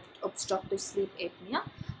helpful in obstructive sleep apnea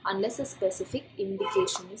unless a specific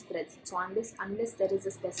indication is present. So unless there is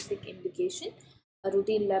a specific indication,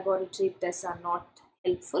 routine laboratory tests are not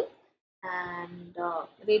helpful, and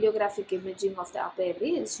radiographic imaging of the upper airway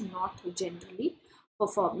is not generally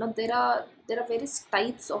performed. Now there are various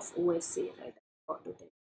types of OSA, right? I forgot to tell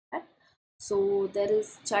you that. So there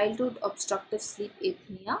is childhood obstructive sleep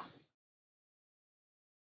apnea.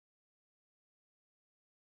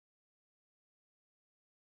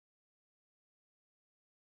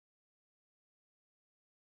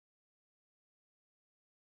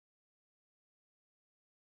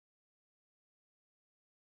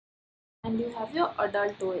 And you have your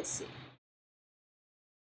adult OSA.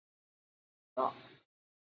 So,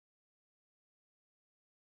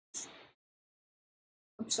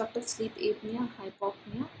 obstructive sleep apnea,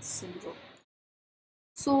 hypopnea syndrome.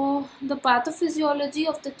 So, the pathophysiology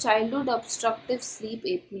of the childhood obstructive sleep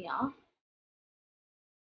apnea,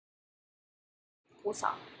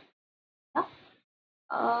 OSA, yeah?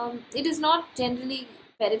 It is not generally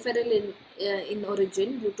peripheral in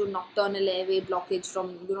origin due to nocturnal airway blockage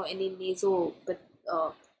from any but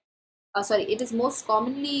uh, sorry, it is most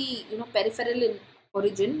commonly peripheral in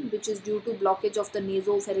origin, which is due to blockage of the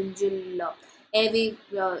nasopharyngeal airway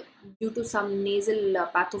due to some nasal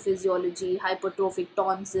pathophysiology, hypertrophic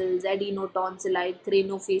tonsils, adenotonsilite,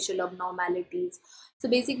 craniofacial abnormalities. So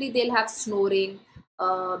basically, they'll have snoring,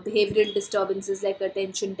 behavioral disturbances like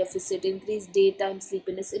attention deficit, increased daytime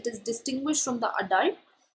sleepiness. It is distinguished from the adult.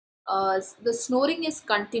 The snoring is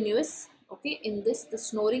continuous. Okay, in this, the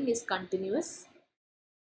snoring is continuous,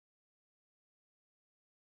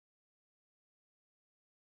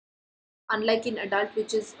 unlike in adult,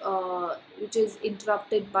 which is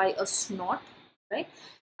interrupted by a snort, right?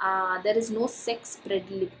 There is no sex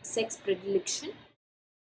predilection,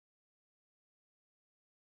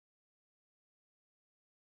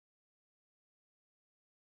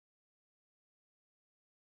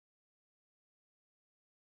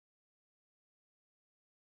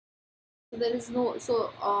 so there is no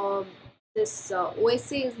so this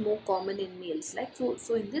OSA is more common in males, like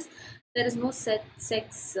so in this there is no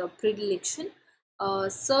sex predilection.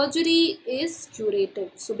 Surgery is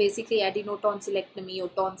curative, so basically adenotonsillectomy or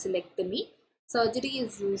tonsillectomy surgery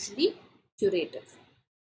is usually curative.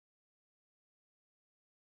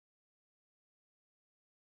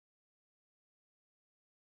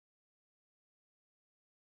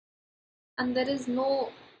 And there is no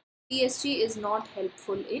PSG is not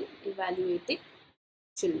helpful in evaluating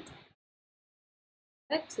children,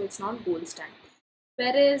 right? So it's not gold standard.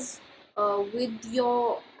 Whereas with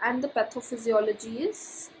your and the pathophysiology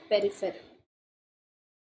is peripheral,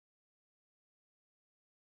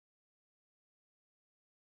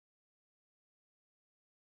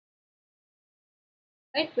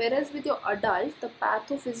 right? Whereas with your adult, the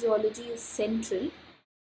pathophysiology is central.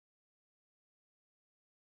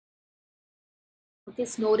 Okay,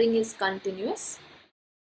 snoring is continuous.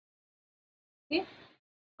 Okay,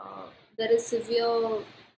 uh, there is severe.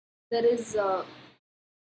 There is uh,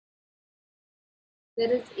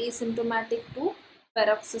 there is asymptomatic to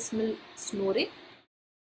paroxysmal snoring.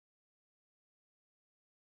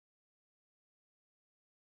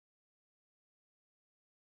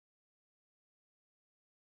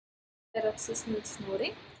 Paroxysmal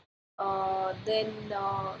snoring. Then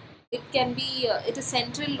it can be it is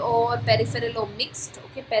central or peripheral or mixed.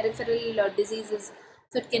 Okay, peripheral diseases,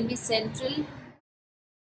 so it can be central,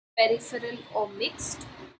 peripheral or mixed.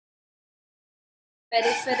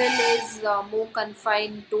 Peripheral is more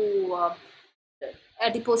confined to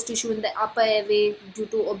adipose tissue in the upper airway due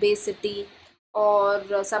to obesity, or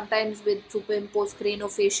sometimes with superimposed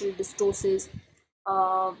craniofacial dystosis.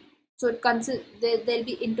 Uh, so there'll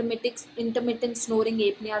be intermittent snoring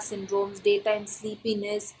apnea syndromes, daytime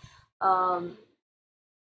sleepiness, um,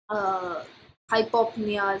 uh,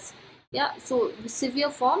 hypopneas. Yeah, so severe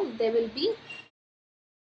form, there will be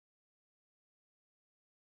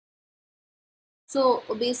So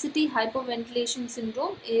obesity hyperventilation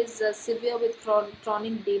syndrome is severe with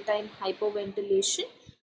chronic daytime hyperventilation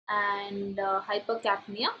and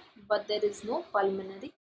hypercapnia, but there is no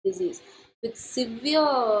pulmonary disease. With severe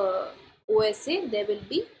OSA, there will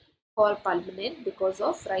be cor pulmonale because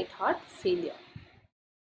of right heart failure.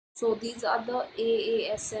 So these are the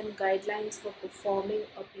AASM guidelines for performing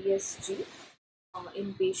a PSG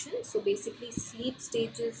in patients. So basically sleep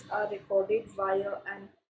stages are recorded via an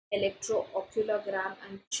electrooculogram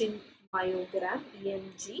and chin myogram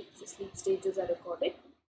EMG. So sleep stages are recorded.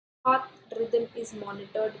 Heart rhythm is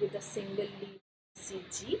monitored with a single lead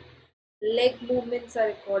ECG. Leg movements are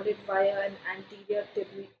recorded via an anterior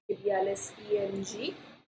tibialis EMG.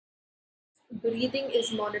 Breathing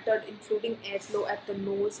is monitored including airflow at the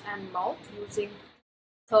nose and mouth using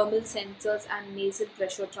thermal sensors and nasal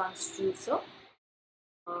pressure transducer.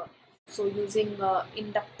 Uh, so using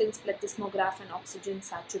inductance, plethysmograph and oxygen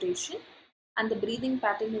saturation, and the breathing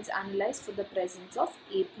pattern is analyzed for the presence of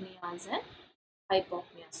apneas and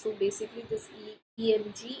hypopnea. So basically this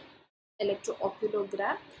EMG,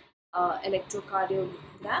 electrooculogram,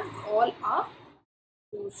 electrocardiogram, all are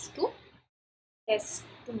used to test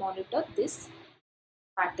to monitor this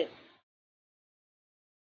pattern.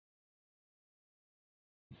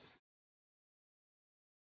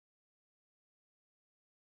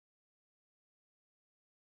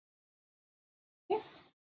 Okay.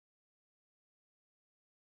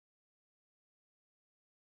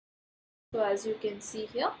 So as you can see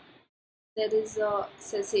here, there is a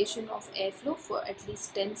cessation of airflow for at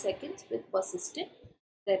least 10 seconds with persistent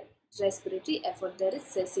respiratory effort. There is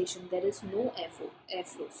cessation, there is no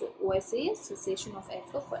airflow. So OSA is cessation of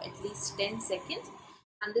airflow for at least 10 seconds,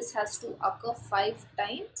 and this has to occur 5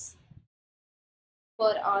 times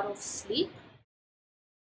per hour of sleep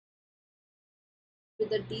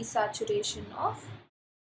with a desaturation of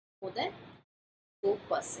more than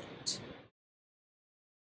 4%.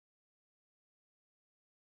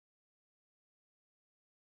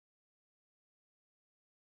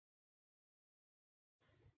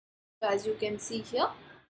 So as you can see here,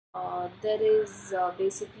 there is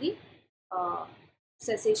basically uh,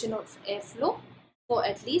 cessation of airflow for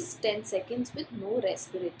at least 10 seconds with no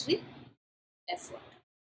respiratory effort.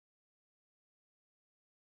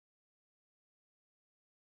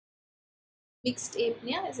 Mixed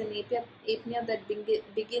apnea is an apnea that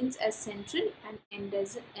begins as central and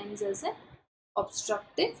ends as an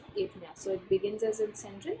obstructive apnea. So it begins as a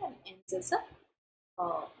central and ends as a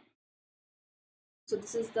so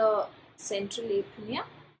this is the central apnea,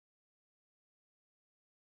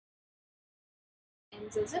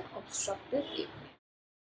 ends as an obstructive apnea.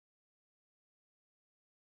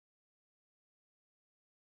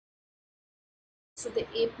 So the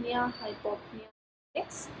apnea hypopnea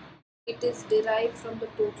index, it is derived from the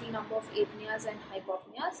total number of apneas and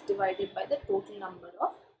hypopneas divided by the total number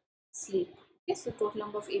of sleep. Okay, so total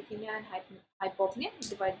number of apnea and hypopnea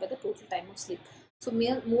divided by the total time of sleep. So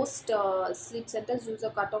most sleep centers use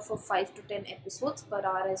a cutoff of 5 to 10 episodes per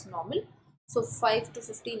hour as normal. So 5 to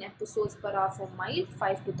 15 episodes per hour for mild,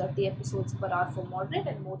 5 to 30 episodes per hour for moderate,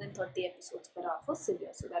 and more than 30 episodes per hour for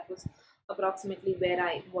severe. So that was approximately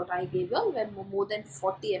what I gave you, where more than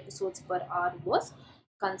 40 episodes per hour was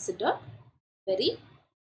considered very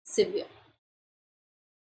severe.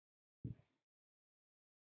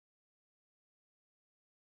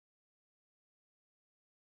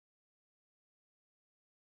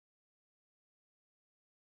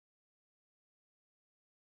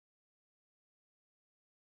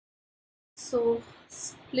 So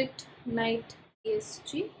split night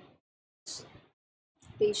ESG,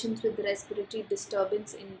 patients with respiratory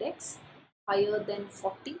disturbance index higher than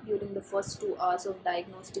 40 during the first 2 hours of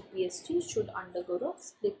diagnostic PSG should undergo a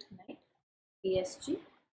split night PSG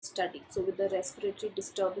study. So with the respiratory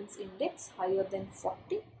disturbance index higher than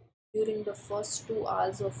 40 during the first 2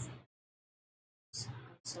 hours of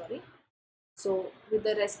sorry so with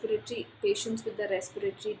the respiratory patients with the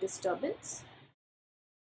respiratory disturbance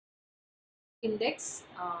index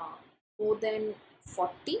more than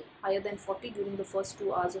 40, higher than 40 during the first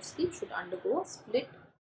 2 hours of sleep should undergo a split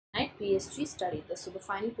night PSG study. So the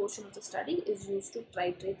final portion of the study is used to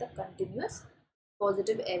titrate the continuous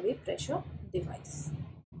positive airway pressure device.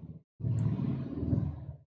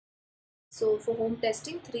 So for home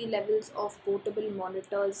testing, 3 levels of portable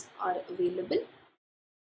monitors are available.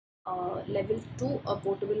 Level 2, a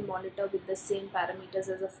portable monitor with the same parameters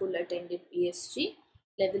as a full attended PSG.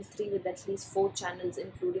 Level 3 with at least 4 channels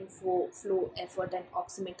including flow, effort and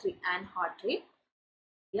oximetry and heart rate.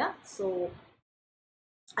 Yeah, so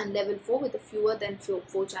and level 4 with a fewer than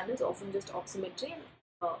 4 channels, often just oximetry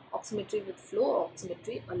with flow or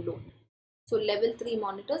oximetry alone. So level 3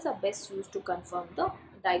 monitors are best used to confirm the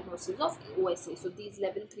diagnosis of OSA. So these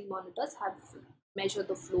level 3 monitors have measure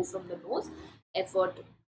the flow from the nose, effort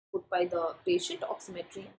put by the patient,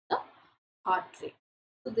 oximetry, and the heart rate.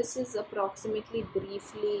 So this is approximately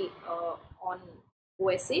briefly on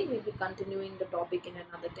OSA. We'll be continuing the topic in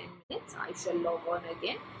another 10 minutes. I shall log on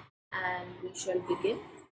again and we shall begin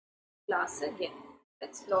class again.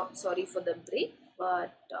 It's not sorry for the break,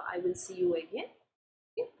 but I will see you again.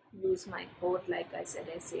 Okay. Use my code like I said,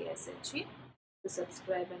 SASHA, to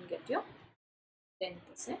subscribe and get your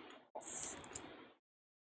 10% off.